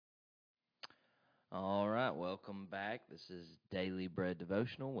All right, welcome back. This is Daily Bread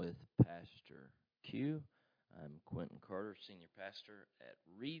Devotional with Pastor Q. I'm Quentin Carter, Senior Pastor at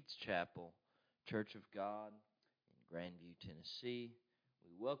Reed's Chapel, Church of God in Grandview, Tennessee.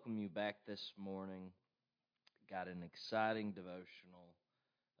 We welcome you back this morning. Got an exciting devotional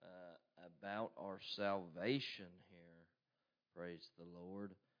about our salvation here. Praise the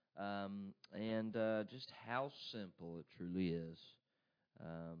Lord. And just how simple it truly is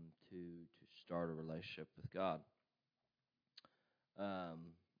to start a relationship with God.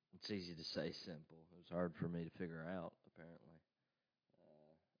 It's easy to say simple. It was hard for me to figure out, apparently.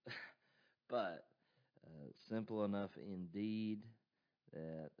 Uh, but simple enough indeed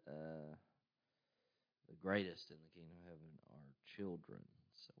that the greatest in the kingdom of heaven are children.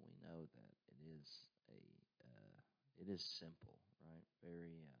 So we know that it is simple, right?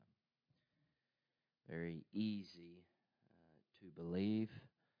 Very easy to believe,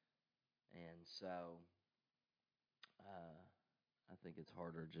 and so I think it's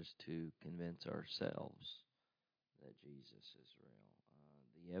harder just to convince ourselves that Jesus is real.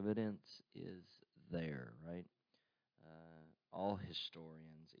 The evidence is there, right? All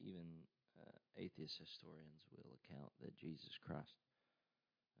historians, even atheist historians, will account that Jesus Christ,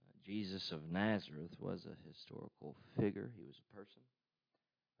 Jesus of Nazareth, was a historical figure. He was a person.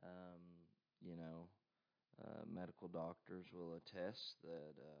 Um, you know, medical doctors will attest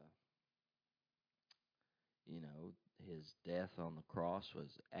that, his death on the cross was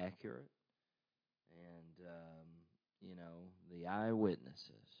accurate. And, the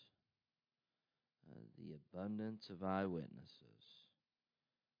eyewitnesses, the abundance of eyewitnesses,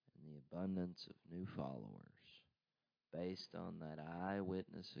 and the abundance of new followers based on that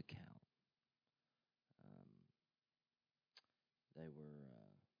eyewitness account. Um, they were,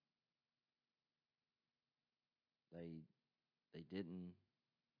 they didn't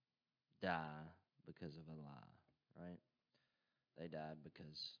die because of a lie, right? They died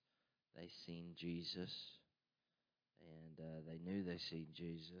because they seen Jesus, and they knew they seen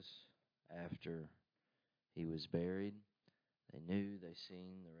Jesus after he was buried. They knew they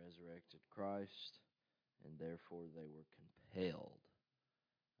seen the resurrected Christ, and therefore they were compelled,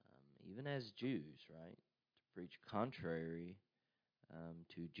 even as Jews, right, to preach contrary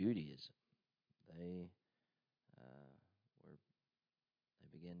to Judaism. They were they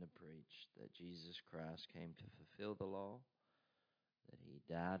began to preach that Jesus Christ came to fulfill the law, that he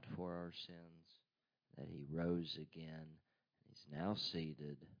died for our sins, that he rose again, and he's now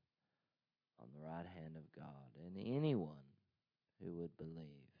seated on the right hand of God. And anyone who would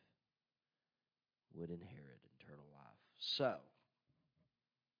believe would inherit eternal life. So,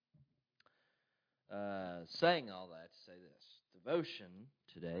 saying all that to say this, devotion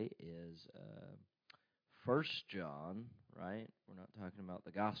today is 1 John, right? We're not talking about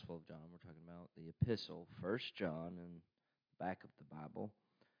the Gospel of John. We're talking about the epistle, 1 John, in the back of the Bible,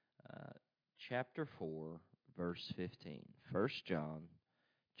 chapter 4, verse 15. 1 John,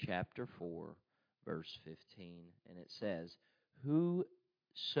 chapter 4, verse 15, and it says, "Whosoever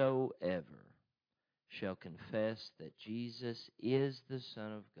shall confess that Jesus is the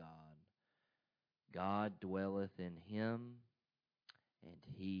Son of God, God dwelleth in him, and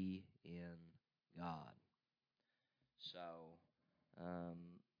he in God." So,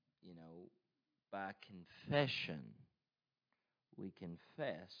 by confession, we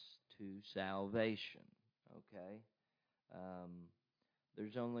confess to salvation, okay?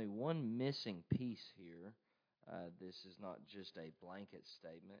 There's only one missing piece here. This is not just a blanket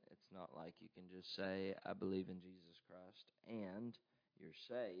statement. It's not like you can just say, "I believe in Jesus Christ," and you're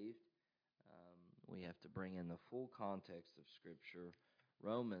saved. We have to bring in the full context of Scripture.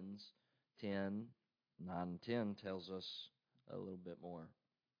 Romans 9 and 10 tells us a little bit more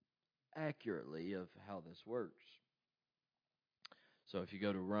accurately of how this works. So if you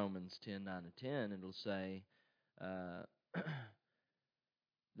go to Romans 10:9 and 10, it'll say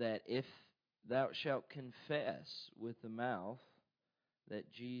that if thou shalt confess with the mouth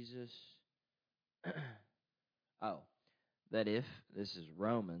that Jesus, that if, this is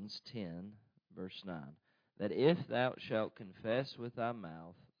Romans 10, verse 9, that if thou shalt confess with thy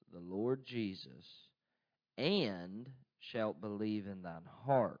mouth the Lord Jesus, and shalt believe in thine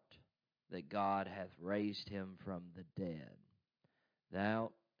heart that God hath raised him from the dead,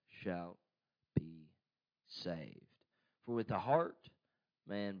 thou shalt be saved. For with the heart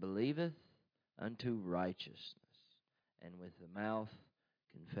man believeth unto righteousness, and with the mouth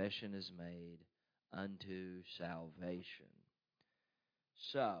confession is made unto salvation.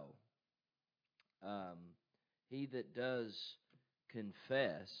 So, he that does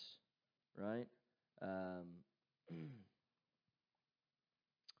confess, right?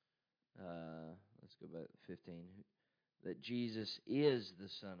 Let's go back to 15. That Jesus is the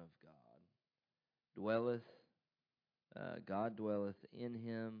Son of God, dwelleth, God dwelleth in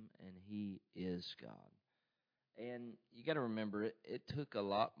him, and he is God. And you got to remember, it took a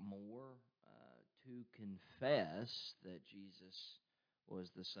lot more to confess that Jesus was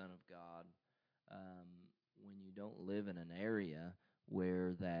the Son of God when you don't live in an area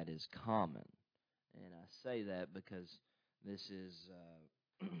where that is common. And I say that because this is,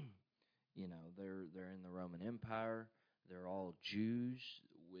 they're in the Roman Empire. They're all Jews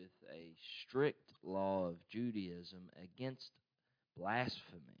with a strict law of Judaism against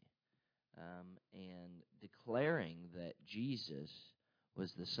blasphemy. And declaring that Jesus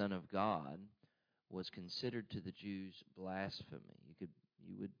was the Son of God was considered to the Jews blasphemy.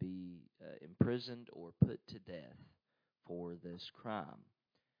 You would be imprisoned or put to death for this crime.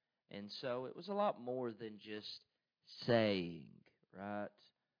 And so it was a lot more than just saying, right?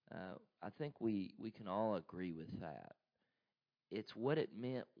 I think we can all agree with that. It's what it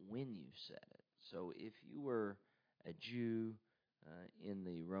meant when you said it. So if you were a Jew in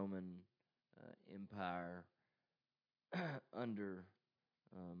the Roman Empire under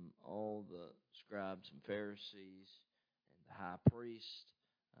all the scribes and Pharisees and the high priest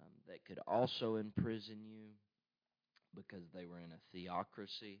that could also imprison you because they were in a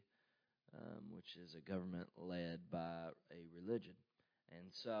theocracy, which is a government led by a religion. And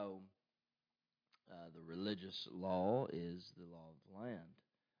so the religious law is the law of the land,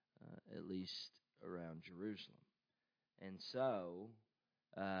 at least around Jerusalem. And so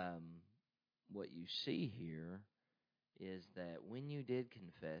what you see here is that when you did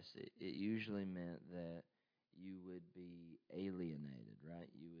confess, it usually meant that you would be alienated, right?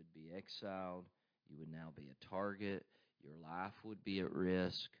 You would be exiled. You would now be a target. Your life would be at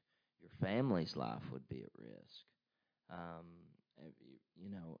risk. Your family's life would be at risk.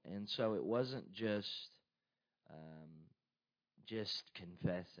 And so it wasn't just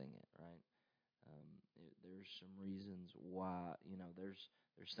confessing it, right? There's some reasons why,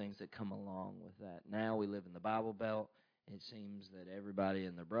 there's things that come along with that. Now we live in the Bible Belt. It seems that everybody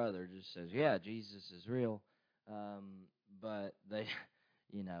and their brother just says, yeah, Jesus is real. But they,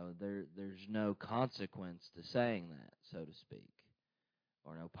 there's no consequence to saying that, so to speak,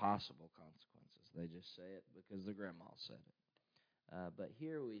 or no possible consequences. They just say it because their grandma said it. But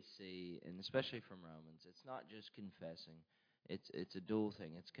here we see, and especially from Romans, it's not just confessing. It's a dual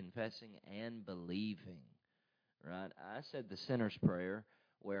thing. It's confessing and believing, right? I said the sinner's prayer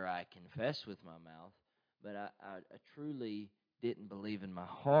where I confess with my mouth, but I truly didn't believe in my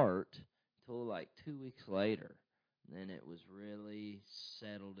heart until like 2 weeks later. Then it was really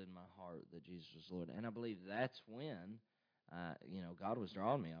settled in my heart that Jesus was Lord. And I believe that's when, God was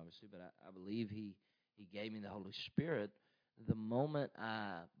drawing me, obviously, but I believe He gave me the Holy Spirit the moment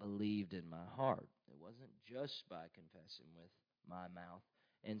I believed in my heart. It wasn't just by confessing with my mouth.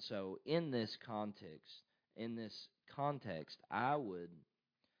 And so in this context, I would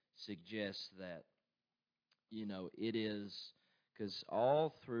suggest that, it is, because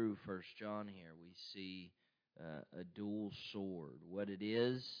all through 1 John here we see a dual sword, what it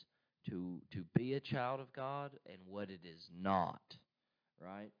is to be a child of God and what it is not,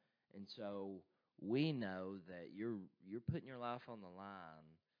 right? And so we know that you're putting your life on the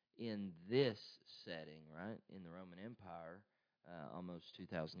line in this setting, right, in the Roman Empire almost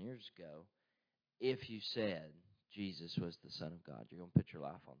 2,000 years ago. If you said Jesus was the Son of God, you're going to put your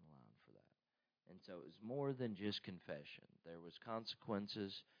life on the line for that. And so it was more than just confession. There was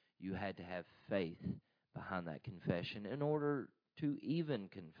consequences. You had to have faith behind that confession in order to even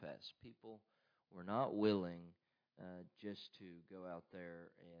confess. People were not willing just to go out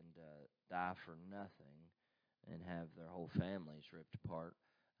there and die for nothing and have their whole families ripped apart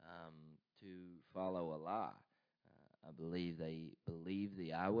to follow a lie. I believe they believed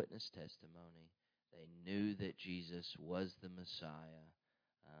the eyewitness testimony. They knew that Jesus was the Messiah,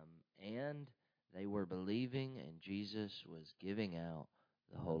 and they were believing, and Jesus was giving out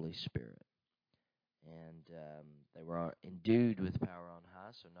the Holy Spirit. And they were endued with power on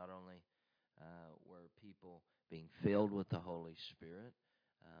high, so not only were people being filled with the Holy Spirit,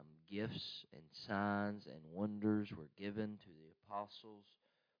 gifts and signs and wonders were given to the apostles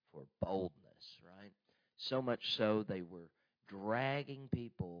for boldness, right? So much so they were dragging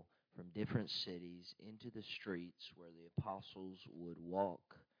people from different cities into the streets where the apostles would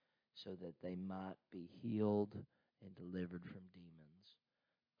walk so that they might be healed and delivered from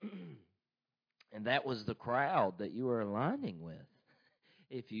demons. And that was the crowd that you were aligning with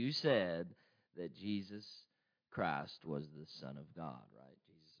if you said that Jesus Christ was the Son of God, right?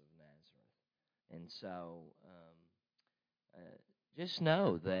 Jesus of Nazareth. And so just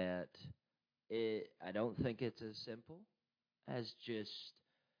know that I don't think it's as simple as just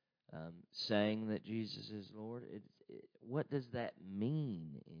saying that Jesus is Lord. What does that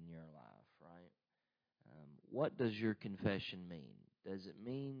mean in your life, right? What does your confession mean? Does it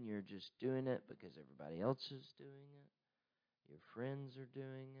mean you're just doing it because everybody else is doing it? Your friends are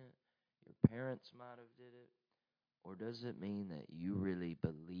doing it? Your parents might have did it? Or does it mean that you really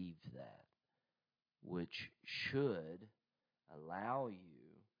believe that, which should allow you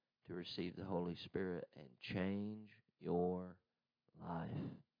to receive the Holy Spirit and change your life,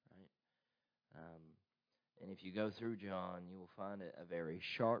 right? And if you go through John, you will find it a very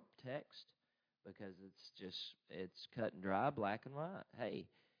sharp text because it's cut and dry, black and white. Hey,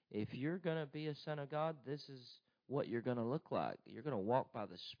 if you're going to be a son of God, this is what you're going to look like. You're going to walk by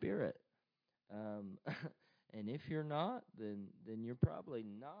the Spirit. And if you're not, then you're probably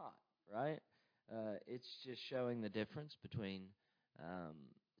not, right? It's just showing the difference between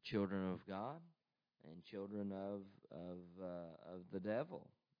children of God and children of the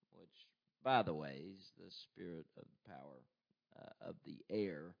devil, which, by the way, is the spirit of power of the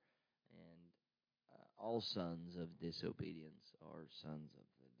air, and all sons of disobedience are sons of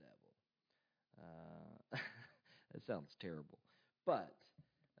the devil. That sounds terrible, but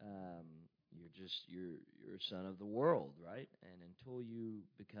you're a son of the world, right? And until you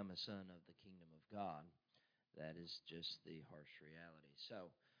become a son of the kingdom of God, that is just the harsh reality.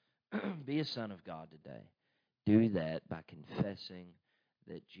 So, be a son of God today. Do that by confessing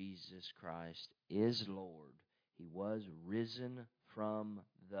that Jesus Christ is Lord. He was risen from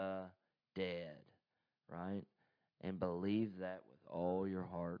the dead, right? And believe that with all your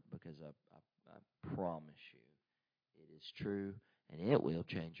heart, because I promise you it is true, and it will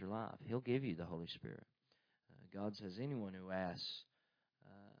change your life. He'll give you the Holy Spirit. God says anyone who asks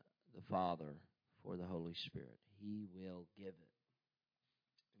the Father for the Holy Spirit, He will give it.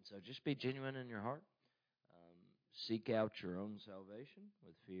 And so just be genuine in your heart. Seek out your own salvation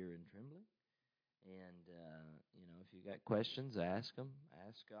with fear and trembling. And, if you got questions, ask them.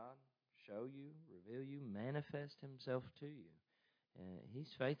 Ask God. Show you, reveal you, manifest Himself to you. He's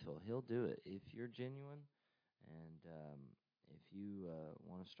faithful. He'll do it if you're genuine and if you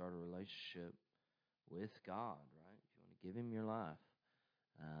want to start a relationship with God, right? If you want to give Him your life,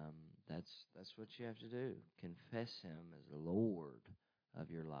 that's what you have to do. Confess Him as the Lord of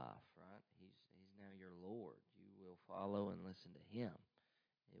your life, right? He's now your Lord. You will follow and listen to Him.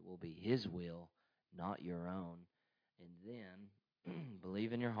 It will be His will, not your own. And then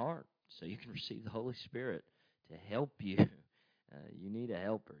believe in your heart so you can receive the Holy Spirit to help you. You need a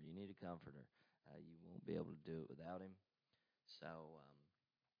helper. You need a comforter. You won't be able to do it without Him. So,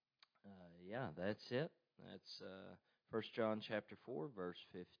 that's it. That's 1 John chapter 4, verse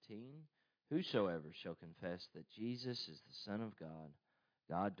 15. Whosoever shall confess that Jesus is the Son of God,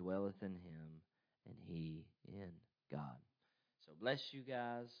 God dwelleth in him, and he in God. So bless you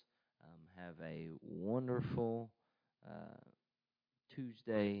guys. Have a wonderful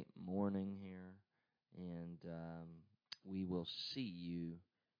Tuesday morning here, and we will see you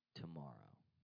tomorrow.